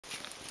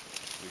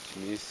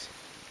which means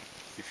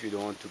if you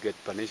don't want to get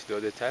punished all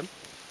the time,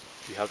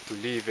 you have to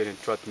leave it and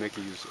try to make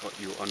it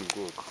your own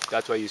group.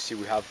 That's why you see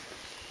we have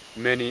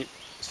many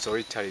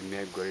solitary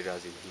male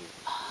gorillas in here,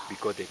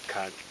 because they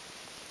can't.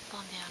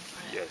 Gone down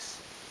for it.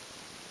 Yes.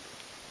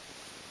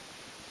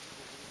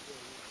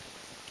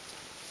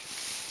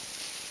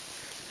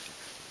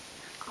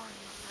 Oh,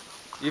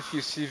 you little If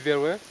you see very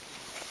well,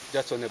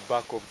 that's on the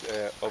back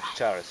of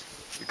Charles.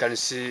 You can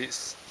see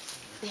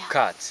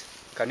cats.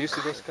 Can you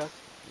see those cats?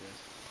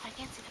 Yes. I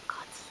can't see the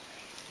cuts.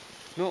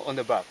 No, on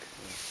the back.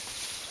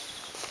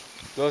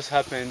 Those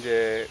happened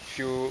a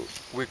few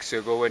weeks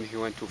ago when he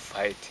went to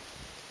fight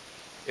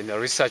in a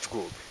research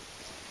group.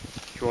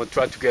 He was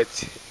trying to get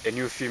a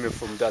new female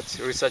from that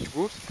research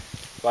group,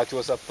 but he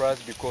was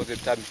surprised because the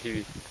time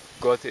he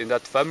got in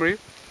that family,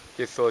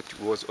 he thought it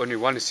was only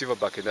one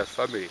silverback in that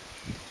family.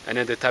 And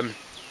at the time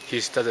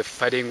he started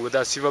fighting with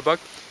that silverback,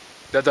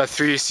 the other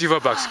 3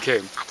 silverbacks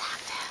came.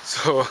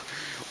 So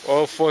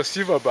all 4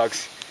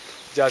 silverbacks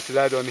just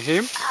landed on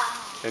him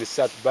and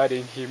started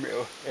biting him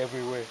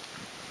everywhere.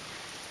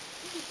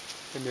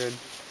 And then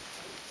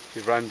he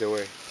ran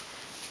away.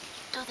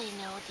 Do they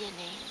know their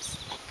names?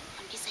 Like,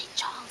 when you say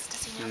Charles,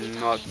 does he know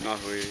their name? Not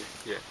really,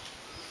 yeah.